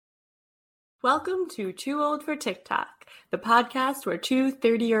Welcome to Too Old for TikTok, the podcast where two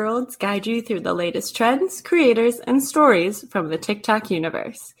 30-year-olds guide you through the latest trends, creators, and stories from the TikTok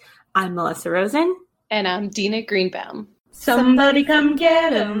universe. I'm Melissa Rosen. And I'm Dina Greenbaum. Somebody come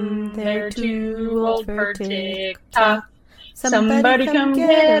get 'em, they're too old for TikTok. Somebody come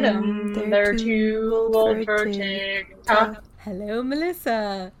get 'em, they're too old for TikTok. Hello,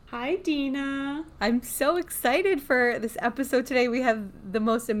 Melissa. Hi, Dina. I'm so excited for this episode today. We have the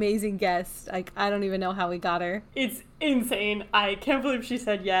most amazing guest. I don't even know how we got her. It's insane. I can't believe she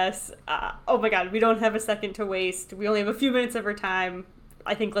said yes. Oh my god, we don't have a second to waste. We only have a few minutes of her time.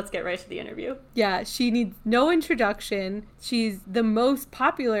 I think let's get right to the interview. Yeah, she needs no introduction. She's the most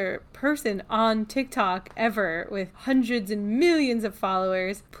popular person on TikTok ever with hundreds and millions of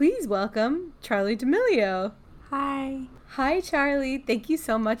followers. Please welcome Charli D'Amelio. Hi. Hi, Charli. Thank you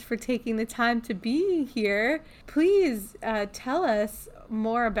so much for taking the time to be here. Please tell us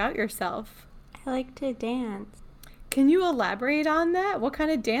more about yourself. I like to dance. Can you elaborate on that? What kind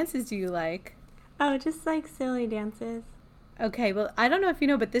of dances do you like? Oh, just like silly dances. Okay, well, I don't know if you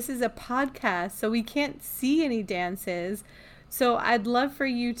know, but this is a podcast, so we can't see any dances. So I'd love for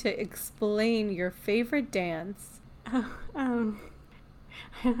you to explain your favorite dance. Oh, I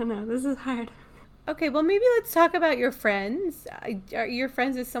don't know. This is hard. Okay, well, maybe let's talk about your friends. Your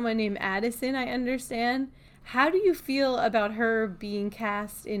friends with someone named Addison, I understand. How do you feel about her being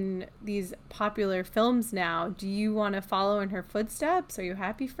cast in these popular films now? Do you want to follow in her footsteps? Are you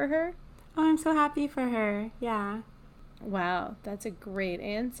happy for her? Oh, I'm so happy for her. Yeah. Wow, that's a great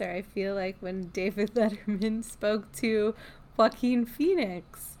answer. I feel like when David Letterman spoke to Joaquin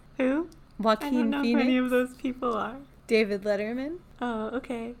Phoenix. Who? Joaquin I don't know Phoenix. who any of those people are. David Letterman. Oh,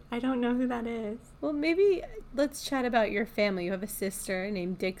 okay. I don't know who that is. Well, maybe let's chat about your family. You have a sister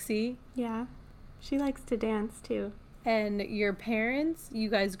named Dixie. Yeah. She likes to dance, too. And your parents, you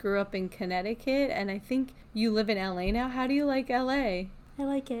guys grew up in Connecticut, and I think you live in LA now. How do you like LA? I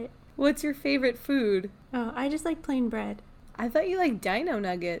like it. What's your favorite food? Oh, I just like plain bread. I thought you liked Dino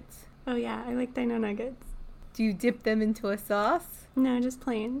Nuggets. Oh, yeah. I like Dino Nuggets. Do you dip them into a sauce? No, just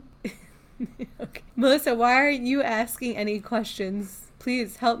plain. Okay. Melissa, why aren't you asking any questions?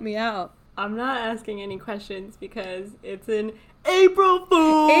 Please help me out. I'm not asking any questions because it's an April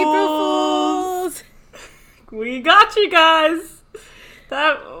Fool's! April Fools! We got you guys!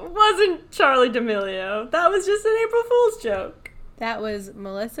 That wasn't Charli D'Amelio. That was just an April Fool's joke. That was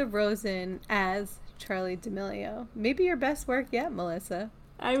Melissa Rosen as Charli D'Amelio. Maybe your best work yet, Melissa.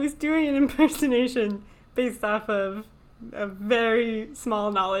 I was doing an impersonation based off of a very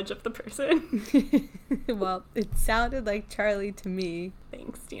small knowledge of the person. Well, it sounded like Charli to me.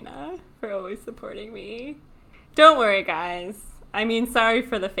 Thanks, Dina, for always supporting me. Don't worry, guys. I mean, sorry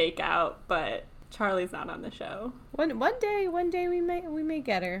for the fake out, but Charli's not on the show. One day we may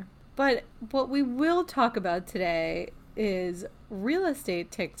get her. But what we will talk about today is real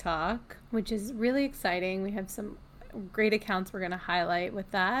estate TikTok, which is really exciting. We have some great accounts we're going to highlight with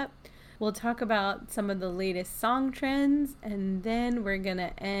that. We'll talk about some of the latest song trends, and then we're going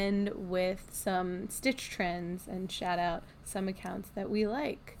to end with some Stitch trends and shout out some accounts that we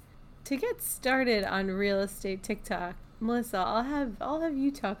like. To get started on real estate TikTok, Melissa, I'll have you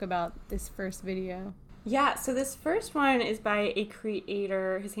talk about this first video. Yeah, so this first one is by a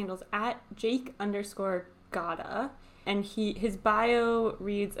creator. His handle's at Jake_Gada. And his bio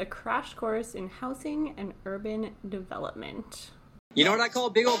reads, a crash course in housing and urban development. You know what I call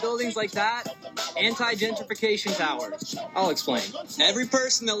big old buildings like that? Anti-gentrification towers. I'll explain. Every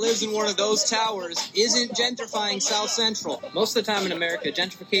person that lives in one of those towers isn't gentrifying South Central. Most of the time in America,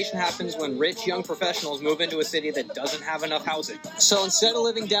 gentrification happens when rich young professionals move into a city that doesn't have enough housing. So instead of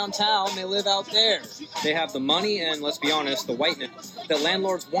living downtown, they live out there. They have the money and, let's be honest, the whiteness that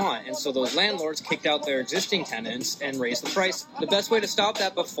landlords want. And so those landlords kicked out their existing tenants and raised the price. The best way to stop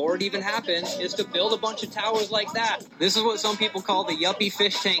that before it even happens is to build a bunch of towers like that. This is what some people call the yuppie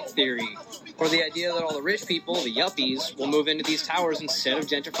fish tank theory, or the idea that all the rich people, the yuppies, will move into these towers instead of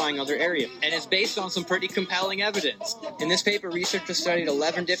gentrifying other areas. And it's based on some pretty compelling evidence. In this paper, researchers studied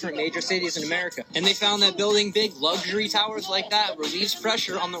 11 different major cities in America, and they found that building big luxury towers like that relieves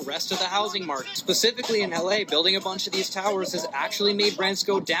pressure on the rest of the housing market. Specifically in LA, building a bunch of these towers has actually made rents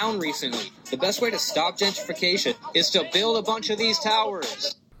go down recently. The best way to stop gentrification is to build a bunch of these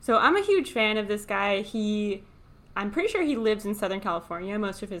towers. So I'm a huge fan of this guy. I'm pretty sure he lives in Southern California.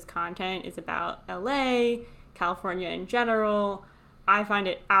 Most of his content is about LA, California in general. I find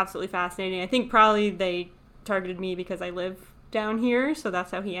it absolutely fascinating. I think probably they targeted me because I live down here, so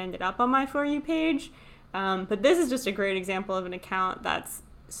that's how he ended up on my For You page. But this is just a great example of an account that's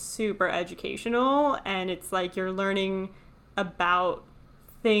super educational, and it's like you're learning about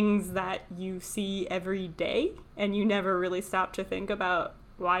things that you see every day and you never really stop to think about,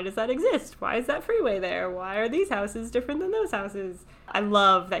 why does that exist? Why is that freeway there? Why are these houses different than those houses? I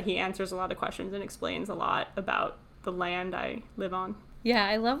love that he answers a lot of questions and explains a lot about the land I live on. Yeah,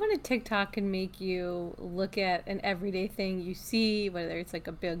 I love when a TikTok can make you look at an everyday thing you see, whether it's like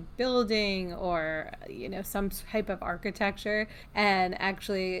a big building or, you know, some type of architecture, and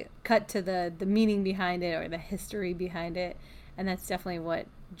actually cut to the meaning behind it or the history behind it. And that's definitely what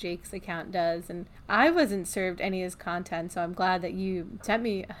Jake's account does. And I wasn't served any of his content, so I'm glad that you sent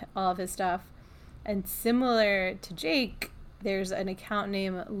me all of his stuff. And similar to Jake, there's an account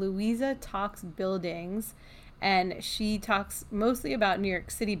named Louisa Talks Buildings, and she talks mostly about New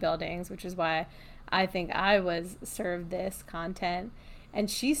York City buildings, which is why I think I was served this content. And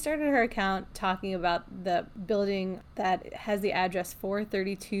she started her account talking about the building that has the address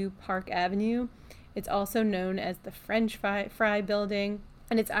 432 Park Avenue. It's also known as the French Fry Building,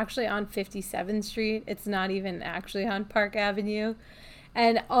 and it's actually on 57th Street. It's not even actually on Park Avenue.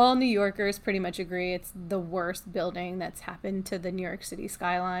 And all New Yorkers pretty much agree it's the worst building that's happened to the New York City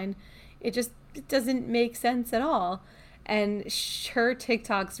skyline. It doesn't make sense at all. And her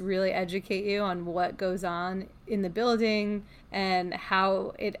TikToks really educate you on what goes on in the building and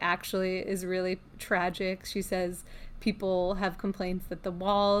how it actually is really tragic. She says people have complaints that the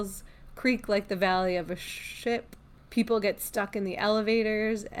walls creak like the valley of a ship. People get stuck in the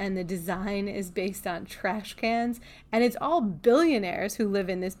elevators, and the design is based on trash cans. And it's all billionaires who live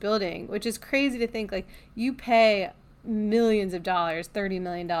in this building, which is crazy to think. Like, you pay millions of dollars, $30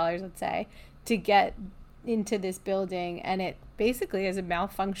 million, let's say, to get into this building, and it basically is a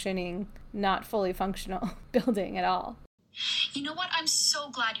malfunctioning, not fully functional building at all. You know what? I'm so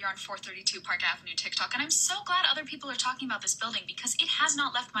glad you're on 432 Park Avenue TikTok, and I'm so glad other people are talking about this building because it has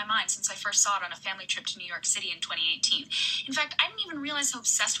not left my mind since I first saw it on a family trip to New York City in 2018. In fact, I didn't even realize how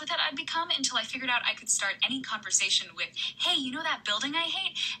obsessed with it I'd become until I figured out I could start any conversation with, hey, you know that building I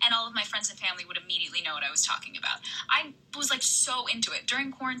hate? And all of my friends and family would immediately know what I was talking about. I was like so into it.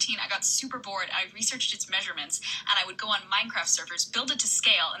 During quarantine, I got super bored. I researched its measurements, and I would go on Minecraft servers, build it to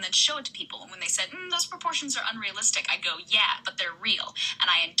scale, and then show it to people. And when they said, those proportions are unrealistic, I'd go, yeah, but they're real. And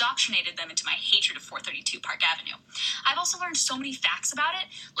I indoctrinated them into my hatred of 432 Park Avenue. I've also learned so many facts about it,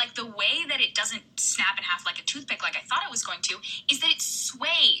 like the way that it doesn't snap in half like a toothpick like I thought it was going to, is that it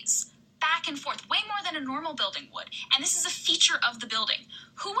sways back and forth way more than a normal building would. And this is a feature of the building.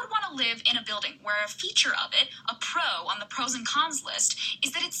 Who would want to live in a building where a feature of it, a pro on the pros and cons list,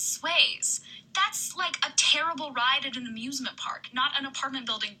 is that it sways? That's like a terrible ride at an amusement park, not an apartment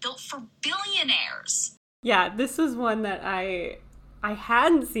building built for billionaires. Yeah, this was one that I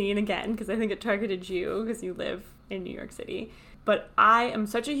hadn't seen, again, because I think it targeted you because you live in New York City. But I am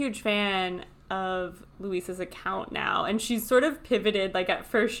such a huge fan of Louisa's account now, and she's sort of pivoted. Like, at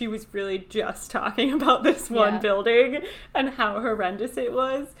first she was really just talking about this one building and how horrendous it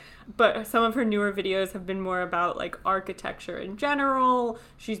was, but some of her newer videos have been more about like architecture in general.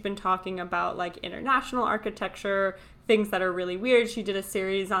 She's been talking about like international architecture, things that are really weird. She did a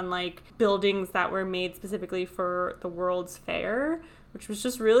series on like buildings that were made specifically for the World's Fair, which was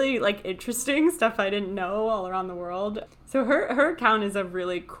just really like interesting stuff I didn't know all around the world. So her account is a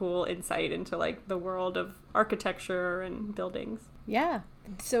really cool insight into like the world of architecture and buildings. Yeah.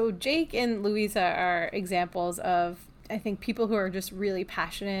 So Jake and Louisa are examples of, I think, people who are just really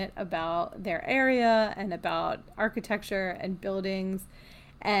passionate about their area and about architecture and buildings.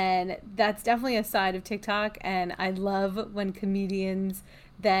 And that's definitely a side of TikTok. And I love when comedians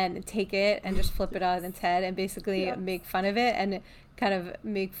then take it and just flip it on its head and basically make fun of it and kind of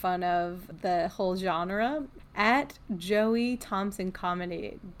make fun of the whole genre. At Joey Thompson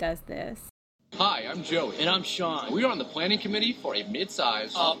Comedy does this. Hi, I'm Joey. And I'm Sean. We are on the planning committee for a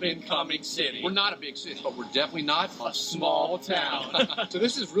mid-sized, up-and-coming city. We're not a big city, but we're definitely not a small town. So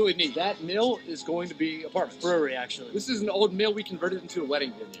this is really neat. That mill is going to be apartments. Brewery, actually. This is an old mill we converted into a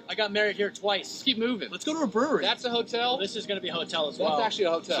wedding venue. I got married here twice. Let's keep moving. Let's go to a brewery. That's a hotel. This is going to be a hotel as well. That's actually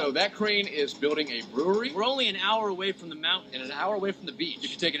a hotel. So that crane is building a brewery. We're only an hour away from the mountain. And an hour away from the beach. You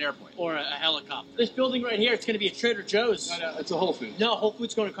can take an airplane. Or a helicopter. This building right here, it's going to be a Trader Joe's. No, it's a Whole Foods. No, Whole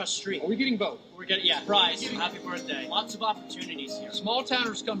Foods going across the street. Are we getting both? We're getting, prize. Happy birthday. Lots of opportunities here. Small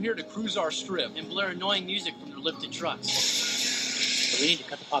towners come here to cruise our strip. And blare annoying music from their lifted trucks. We need to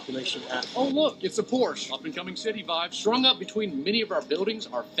cut the population in half. Oh, look, it's a Porsche. Up-and-coming city vibe. Strung up between many of our buildings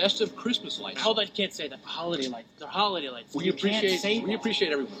are festive Christmas lights. Hold on, you can't say that. Holiday lights. They're holiday lights. We appreciate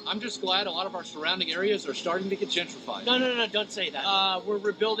everyone. I'm just glad a lot of our surrounding areas are starting to get gentrified. No, don't say that. We're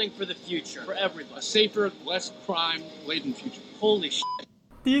rebuilding for the future. For everybody. A safer, less crime-laden future. Holy shit.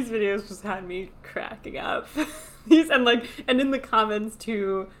 These videos just had me cracking up. these, and in the comments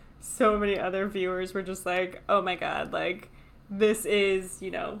too, so many other viewers were just like, oh my god, like, this is,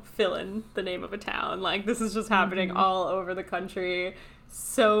 fill in the name of a town. Like, this is just happening all over the country.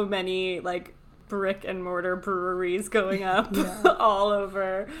 So many, like, brick and mortar breweries going up all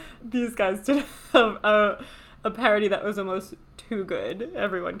over. These guys did a parody that was almost too good.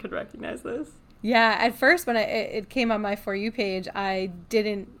 Everyone could recognize this. Yeah, at first when it came on my For You page, I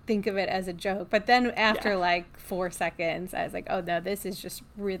didn't think of it as a joke. But then after like 4 seconds, I was like, oh no, this is just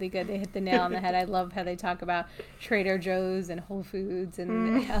really good. They hit the nail on the head. I love how they talk about Trader Joe's and Whole Foods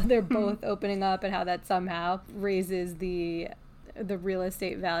and how they're both opening up and how that somehow raises the real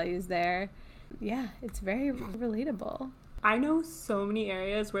estate values there. Yeah, it's very relatable. I know so many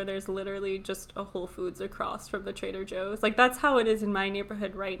areas where there's literally just a Whole Foods across from the Trader Joe's. Like, that's how it is in my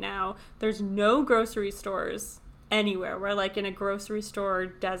neighborhood right now. There's no grocery stores anywhere. We're, like, in a grocery store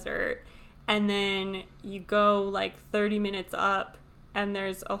desert. And then you go, like, 30 minutes up, and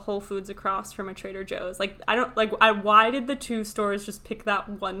there's a Whole Foods across from a Trader Joe's. Like, why did the two stores just pick that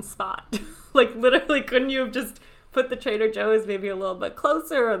one spot? Like, literally, couldn't you have just put the Trader Joe's maybe a little bit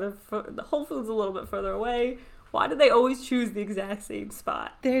closer, or the Whole Foods a little bit further away? Why do they always choose the exact same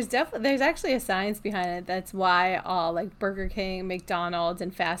spot? There's actually a science behind it. That's why all like Burger King, McDonald's,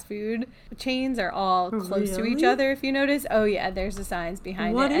 and fast food chains are all close to each other. If you notice, oh yeah, there's a science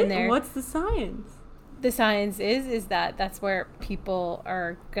behind it. What's the science? The science is that that's where people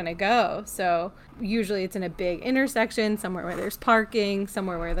are gonna go. So usually it's in a big intersection, somewhere where there's parking,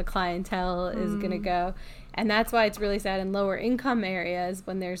 somewhere where the clientele is gonna go, and that's why it's really sad in lower income areas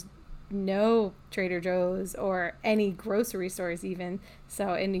when there's no Trader Joe's or any grocery stores even.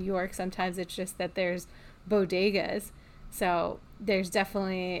 So in New York, sometimes it's just that there's bodegas. So there's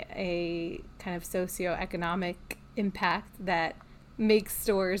definitely a kind of socioeconomic impact that makes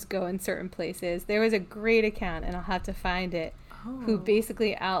stores go in certain places. There was a great account, and I'll have to find it, who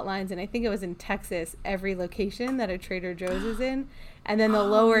basically outlines, and I think it was in Texas, every location that a Trader Joe's is in. And then the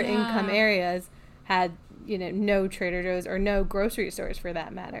lower income areas had, no Trader Joe's or no grocery stores for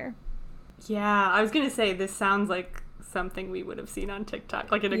that matter. Yeah, I was going to say, this sounds like something we would have seen on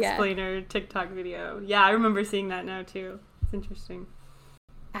TikTok, like an explainer TikTok video. Yeah, I remember seeing that now, too. It's interesting.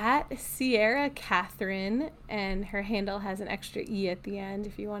 At Sierra Catherine, and her handle has an extra E at the end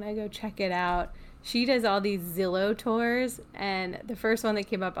if you want to go check it out. She does all these Zillow tours, and the first one that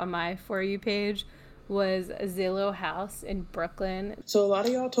came up on my For You page was a Zillow house in Brooklyn. So a lot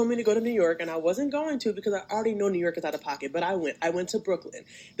of y'all told me to go to New York, and I wasn't going to because I already know New York is out of pocket, but I went. I went to Brooklyn.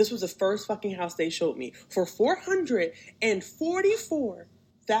 This was the first fucking house they showed me for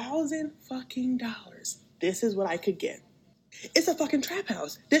 $444,000 fucking dollars. This is what I could get. It's a fucking trap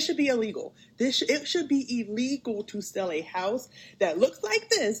house. This should be illegal. It should be illegal to sell a house that looks like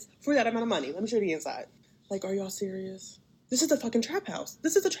this for that amount of money. Let me show you the inside. Like, are y'all serious? This is a fucking trap house.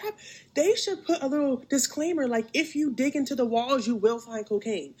 This is a trap. They should put a little disclaimer like, if you dig into the walls, you will find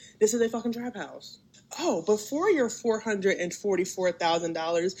cocaine. This is a fucking trap house. Oh, but for your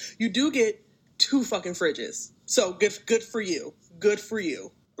 $444,000, you do get 2 fucking fridges. So good for you. Good for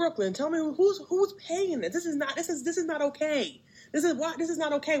you. Brooklyn, tell me who's paying this? This is not okay. This is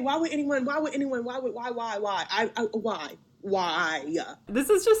not okay. Why? This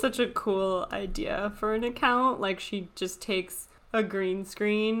is just such a cool idea for an account. Like, she just takes a green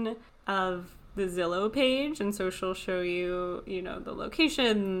screen of the Zillow page, and so she'll show you, the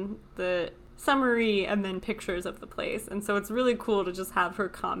location, the summary, and then pictures of the place. And so it's really cool to just have her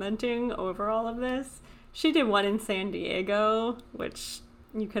commenting over all of this. She did one in San Diego, which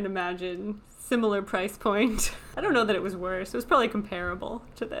you can imagine, similar price point. I don't know that it was worse. It was probably comparable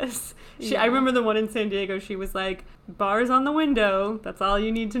to this. I remember the one in San Diego, she was like, bars on the window, that's all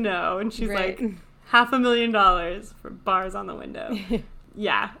you need to know. And she's like, $500,000 for bars on the window.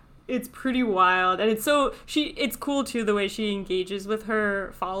 Yeah, it's pretty wild. And it's cool too the way she engages with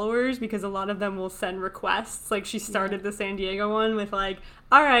her followers, because a lot of them will send requests. Like, she started the San Diego one with like,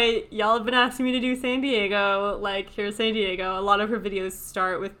 all right, y'all have been asking me to do San Diego, like, here's San Diego. A lot of her videos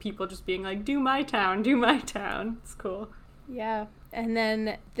start with people just being like, do my town. It's cool. Yeah. And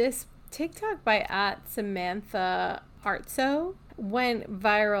then this TikTok by @Samantha Artso went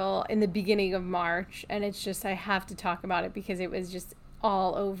viral in the beginning of March, and it's just, I have to talk about it because it was just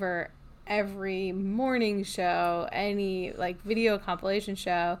all over every morning show, any like video compilation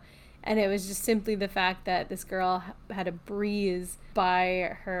show. And it was just simply the fact that this girl had a breeze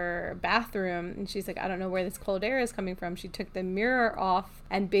by her bathroom, and she's like, I don't know where this cold air is coming from. She took the mirror off,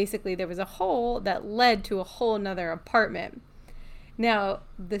 and basically there was a hole that led to a whole nother apartment. Now,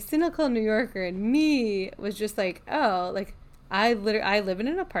 the cynical New Yorker in me was just like, oh, like, I live in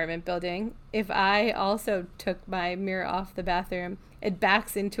an apartment building. If I also took my mirror off the bathroom, it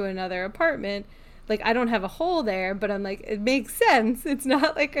backs into another apartment. Like, I don't have a hole there, but I'm like, it makes sense. It's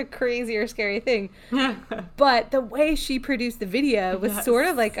not like a crazy or scary thing. But the way she produced the video was sort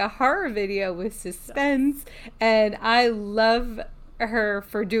of like a horror video with suspense. And I love her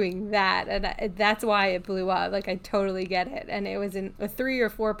for doing that. And that's why it blew up. Like, I totally get it. And it was in a 3 or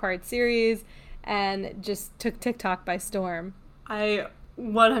 4 part series and just took TikTok by storm. I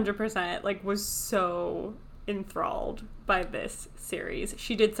 100% like was so enthralled by this series.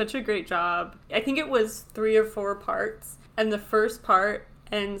 She did such a great job. I think it was 3 or 4 parts, and the first part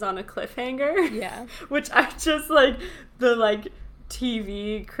ends on a cliffhanger. Yeah. Which I just like, the like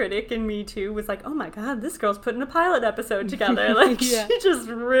TV critic in me too was like, oh my god, this girl's putting a pilot episode together. Like, Yeah. she just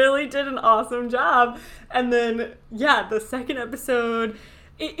really did an awesome job. And then, yeah, the second episode,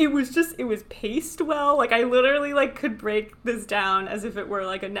 it was paced well. Like, I literally like could break this down as if it were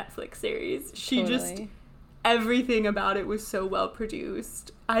like a Netflix series. She just, everything about it was so well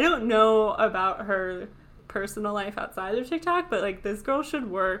produced. I don't know about her personal life outside of TikTok, but like, this girl should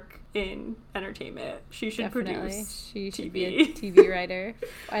work in entertainment. She should produce She should TV. be a TV writer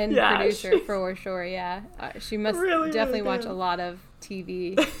and Yeah, producer for sure. Yeah, she must Really, definitely really watch do. a lot of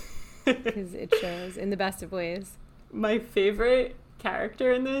TV because it shows in the best of ways. My favorite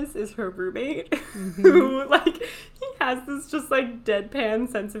character in this is her roommate, who like, he has this just like deadpan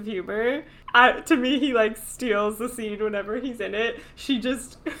sense of humor. To me, he like steals the scene whenever he's in it. She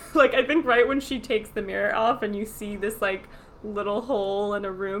just like, I think right when she takes the mirror off and you see this like little hole in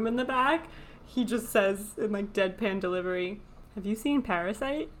a room in the back, he just says in like deadpan delivery, have you seen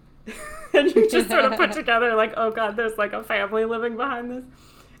Parasite? And you just sort of put together like, oh god, there's like a family living behind this.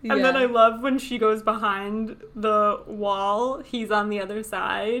 And then I love when she goes behind the wall, he's on the other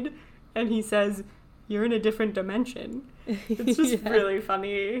side, and he says, you're in a different dimension. It's just really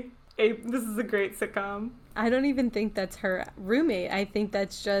funny. This is a great sitcom. I don't even think that's her roommate. I think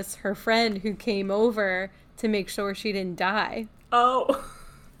that's just her friend who came over to make sure she didn't die. Oh,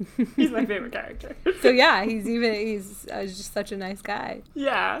 he's my favorite character. So yeah, he's just such a nice guy.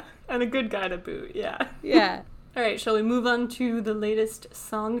 Yeah, and a good guy to boot, yeah. Yeah. All right, shall we move on to the latest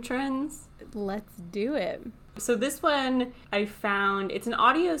song trends? Let's do it. So this one I found, it's an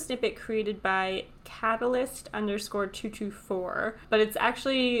audio snippet created by Catalyst_224, but it's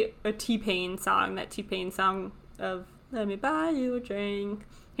actually a T-Pain song, that T-Pain song of Let Me Buy You a Drink.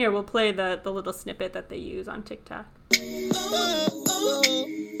 Here, we'll play the little snippet that they use on TikTok.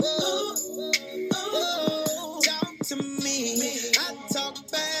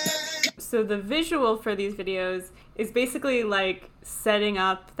 So the visual for these videos is basically like setting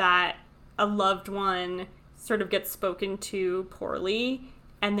up that a loved one sort of gets spoken to poorly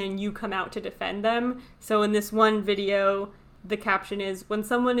and then you come out to defend them. So in this one video, the caption is, when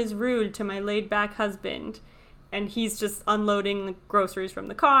someone is rude to my laid-back husband, and he's just unloading the groceries from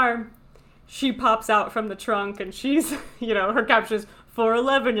the car, she pops out from the trunk and she's, you know, her caption is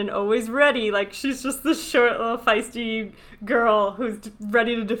 4'11" and always ready. Like, she's just this short little feisty girl who's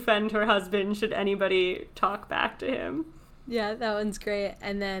ready to defend her husband should anybody talk back to him. Yeah, that one's great.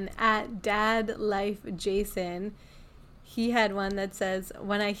 And then at Dad Life Jason, he had one that says,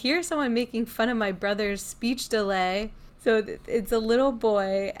 when I hear someone making fun of my brother's speech delay. So it's a little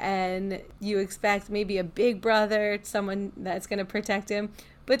boy and you expect maybe a big brother, someone that's going to protect him.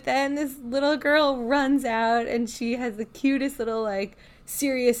 But then this little girl runs out and she has the cutest little like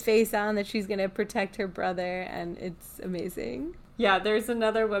serious face on that she's going to protect her brother, and it's amazing. Yeah, there's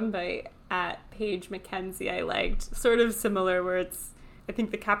another one by at Paige McKenzie I liked, sort of similar, where it's, I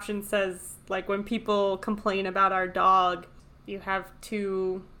think the caption says, like, when people complain about our dog, you have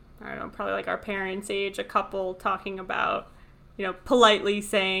two, I don't know, probably like our parents' age, a couple talking about, you know, politely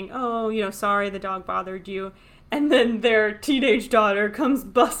saying, oh, you know, sorry the dog bothered you. And then their teenage daughter comes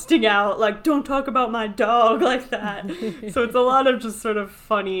busting out, like, don't talk about my dog like that. So it's a lot of just sort of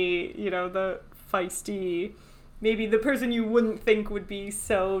funny, you know, the feisty, maybe the person you wouldn't think would be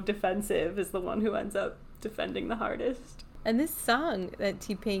so defensive is the one who ends up defending the hardest. And this song that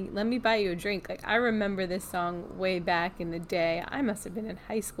T-Pain, Let Me Buy You a Drink, like, I remember this song way back in the day. I must have been in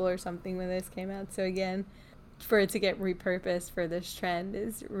high school or something when this came out. So again, for it to get repurposed for this trend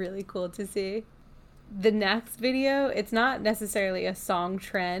is really cool to see. The next video, it's not necessarily a song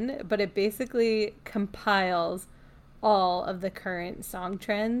trend, but it basically compiles all of the current song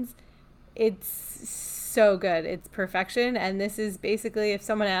trends. It's so good. It's perfection. And this is basically, if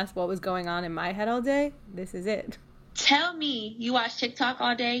someone asked what was going on in my head all day, this is it. Tell me you watch TikTok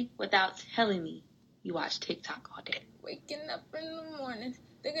all day without telling me you watch TikTok all day. Waking up in the morning,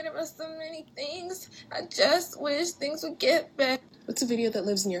 thinking about so many things. I just wish things would get better. What's a video that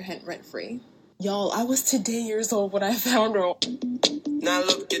lives in your head rent-free? Y'all, I was today years old when I found her. Now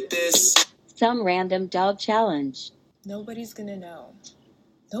look at this. Some random dog challenge. Nobody's gonna know.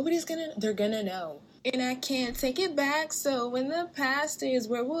 They're gonna know. And I can't take it back, so when the past is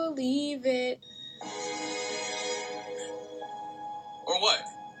where we'll leave it. Or what?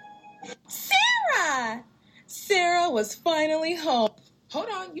 Sarah was finally home. Hold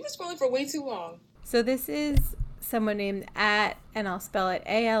on, you've been scrolling for way too long. So this is someone named and I'll spell it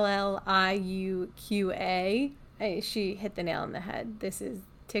Alliuqa. She hit the nail on the head. This is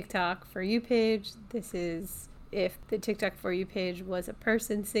TikTok For You page. This is, if the TikTok For You page was a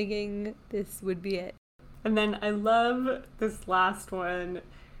person singing, this would be it. And then I love this last one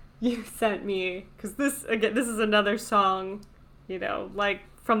you sent me, because this is another song, like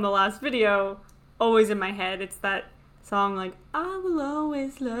from the last video, always in my head. It's that song, like, I will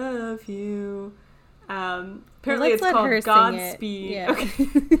always love you. Apparently it's called Godspeed. Yeah. Okay.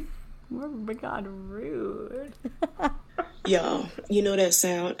 Oh my God, rude. Y'all, you know that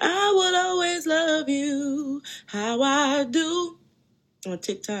sound, I will always love you, how I do, on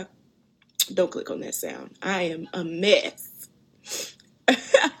TikTok. Don't click on that sound. I am a mess.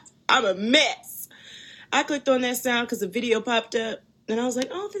 I'm a mess. I clicked on that sound because the video popped up, and I was like,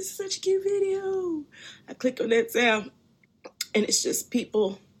 oh, this is such a cute video. I clicked on that sound, and it's just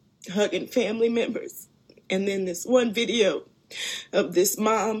people hugging family members. And then this one video of this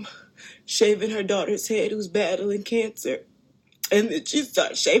mom shaving her daughter's head who's battling cancer. And then she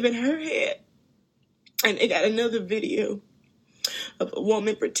starts shaving her head. And they got another video of a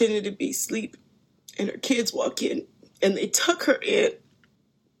woman pretending to be asleep, and her kids walk in and they tuck her in,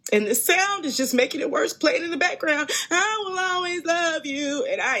 and the sound is just making it worse, playing in the background. I will always love you,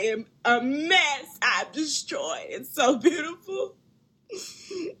 and I am a mess. I'm destroyed. It's so beautiful.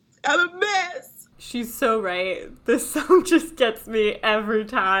 I'm a mess. She's so right. This song just gets me every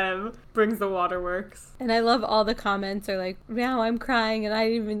time. Brings the waterworks. And I love all the comments are like, now I'm crying and I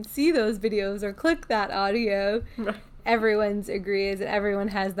didn't even see those videos or click that audio. Right. Everyone's agrees, and everyone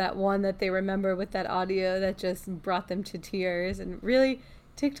has that one that they remember with that audio that just brought them to tears. And really,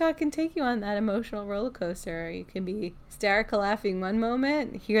 TikTok can take you on that emotional roller coaster. You can be hysterical laughing one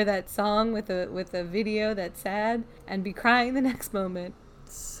moment, hear that song with a video that's sad, and be crying the next moment.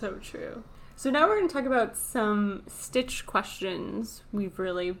 So true. So now we're going to talk about some Stitch questions we've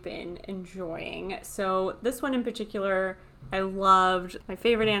really been enjoying. So this one in particular, I loved. My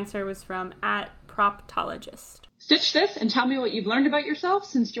favorite answer was from @Proptologist. Stitch this and tell me what you've learned about yourself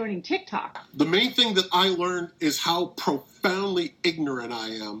since joining TikTok. The main thing that I learned is how profoundly ignorant I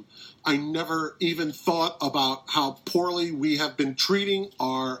am. I never even thought about how poorly we have been treating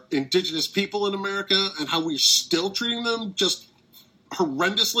our indigenous people in America and how we're still treating them just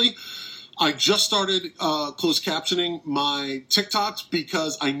horrendously. I just started closed captioning my TikToks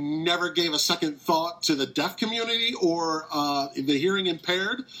because I never gave a second thought to the deaf community or the hearing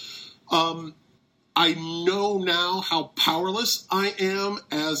impaired. I know now how powerless I am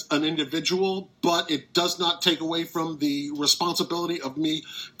as an individual, but it does not take away from the responsibility of me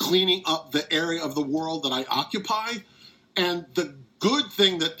cleaning up the area of the world that I occupy. And the good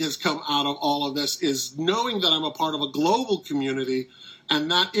thing that has come out of all of this is knowing that I'm a part of a global community, and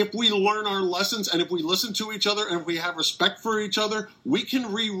that if we learn our lessons and if we listen to each other and if we have respect for each other, we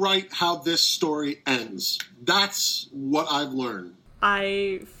can rewrite how this story ends. That's what I've learned.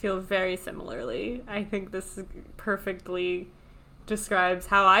 I feel very similarly. I think this perfectly describes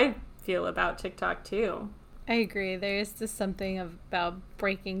how I feel about TikTok too. I agree. There's just something about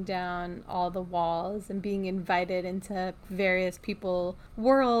breaking down all the walls and being invited into various people's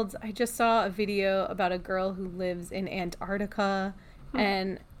worlds. I just saw a video about a girl who lives in Antarctica,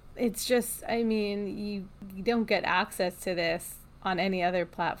 and it's just, I mean, you don't get access to this on any other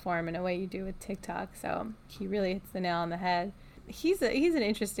platform in a way you do with TikTok. So he really hits the nail on the head. He's an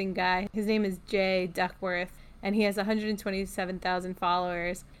interesting guy. His name is Jay Duckworth, and he has 127,000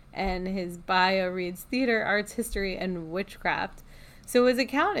 followers, and his bio reads theater, arts, history, and witchcraft. So his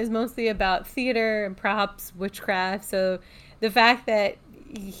account is mostly about theater and props, witchcraft. So the fact that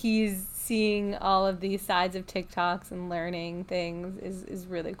he's seeing all of these sides of TikToks and learning things is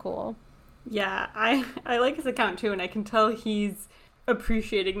really cool. Yeah, I like his account too, and I can tell he's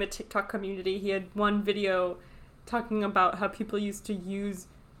appreciating the TikTok community. He had one video talking about how people used to use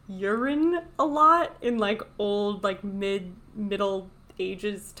urine a lot in like old, like middle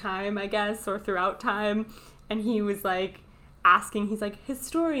ages time, I guess, or throughout time. And he was like asking, he's like,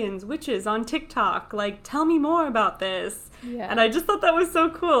 historians, witches on TikTok, like, tell me more about this. Yeah. And I just thought that was so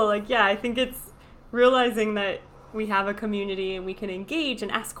cool. Like, yeah, I think it's realizing that we have a community and we can engage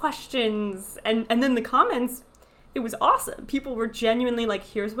and ask questions. And then the comments, it was awesome. People were genuinely like,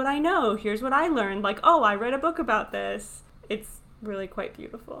 here's what I know, here's what I learned. Like, oh, I read a book about this. It's really quite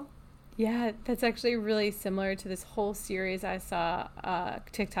beautiful. Yeah, that's actually really similar to this whole series I saw a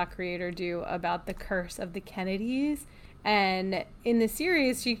TikTok creator do about the curse of the Kennedys. And in the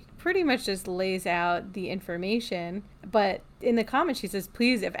series, she pretty much just lays out the information. But in the comments, she says,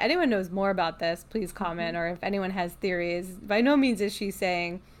 please, if anyone knows more about this, please comment. Or if anyone has theories, by no means is she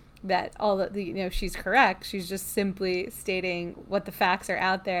saying that all the she's correct. She's just simply stating what the facts are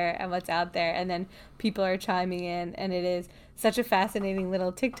out there and what's out there. And then people are chiming in. And it is such a fascinating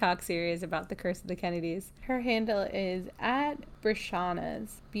little TikTok series about the curse of the Kennedys. Her handle is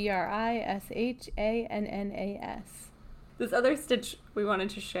 @Brishannas, BRISHANNAS. This other stitch we wanted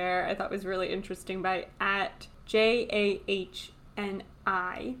to share I thought was really interesting by @JAHNI.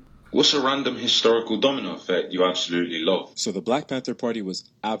 What's a random historical domino effect you absolutely love? So the Black Panther Party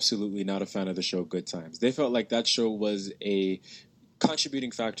was absolutely not a fan of the show Good Times. They felt like that show was a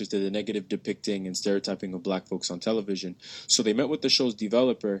contributing factor to the negative depicting and stereotyping of black folks on television. So they met with the show's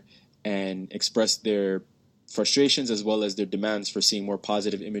developer and expressed their frustrations as well as their demands for seeing more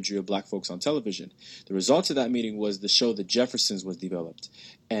positive imagery of black folks on television. The result of that meeting was the show The Jeffersons was developed.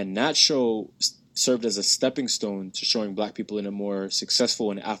 And that show served as a stepping stone to showing black people in a more successful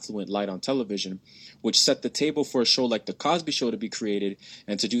and affluent light on television, which set the table for a show like The Cosby Show to be created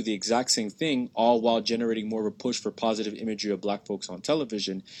and to do the exact same thing, all while generating more of a push for positive imagery of black folks on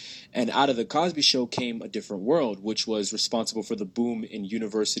television. And out of The Cosby Show came A Different World, which was responsible for the boom in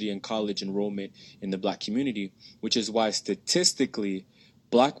university and college enrollment in the black community, which is why statistically,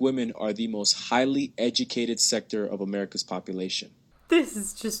 black women are the most highly educated sector of America's population. This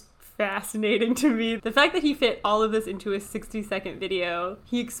is just fascinating to me. The fact that he fit all of this into a 60-second video,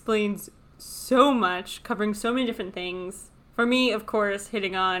 he explains so much, covering so many different things. For me, of course,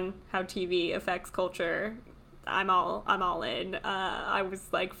 hitting on how TV affects culture, I'm all in. I was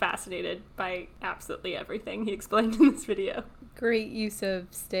like fascinated by absolutely everything he explained in this video. Great use of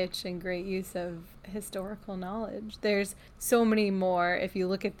stitch and great use of historical knowledge. There's so many more, if you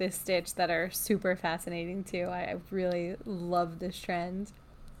look at this stitch, that are super fascinating too. I really love this trend.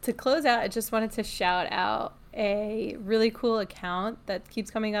 To close out, I just wanted to shout out a really cool account that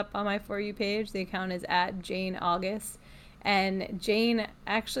keeps coming up on my For You page. The account is @JaneAugust. And Jane,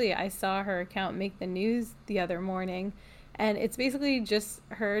 actually, I saw her account make the news the other morning. And it's basically just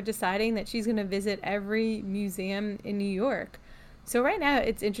her deciding that she's going to visit every museum in New York. So right now,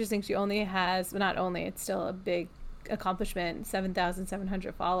 it's interesting. She only has, well, not only, it's still a big accomplishment,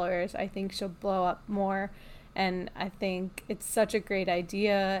 7,700 followers. I think she'll blow up more. And I think it's such a great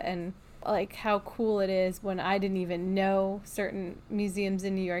idea, and like how cool it is when I didn't even know certain museums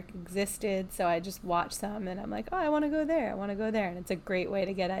in New York existed. So I just watched them and I'm like, oh, I want to go there. And it's a great way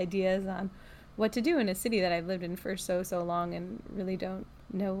to get ideas on what to do in a city that I've lived in for so long and really don't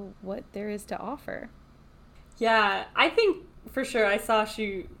know what there is to offer. Yeah, I think for sure I saw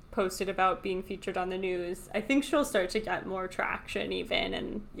she posted about being featured on the news. I think she'll start to get more traction even,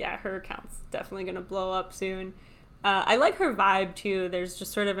 and yeah, her account's definitely going to blow up soon. I like her vibe too. There's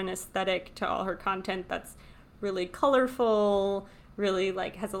just sort of an aesthetic to all her content that's really colorful, really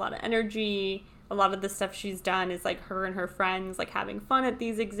like has a lot of energy. A lot of the stuff she's done is like her and her friends like having fun at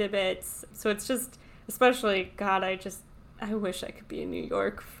these exhibits. So it's just, especially, God, I wish I could be in New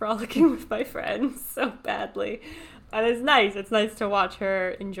York frolicking with my friends so badly. And it's nice. It's nice to watch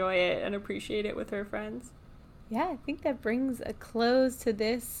her enjoy it and appreciate it with her friends. Yeah, I think that brings a close to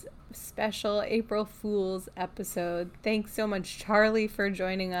this special April Fool's episode. Thanks so much, Charlie, for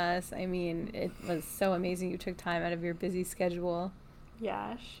joining us. I mean, it was so amazing you took time out of your busy schedule.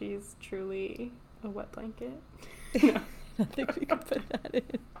 Yeah, she's truly a wet blanket. No, I think we can put that in.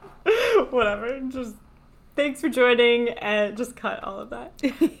 Whatever. Just thanks for joining, and just cut all of that.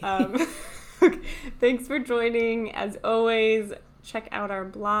 Thanks for joining. As always, check out our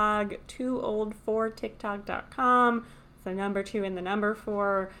blog, TooOldForTikTok.com. It's the number 2 and the number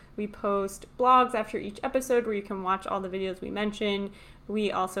 4. We post blogs after each episode where you can watch all the videos we mention.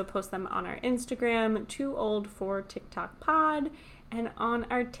 We also post them on our Instagram, TooOldForTikTokPod. And on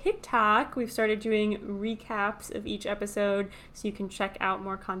our TikTok, we've started doing recaps of each episode, so you can check out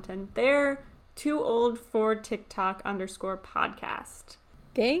more content there. TooOldForTikTok_podcast.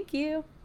 Thank you.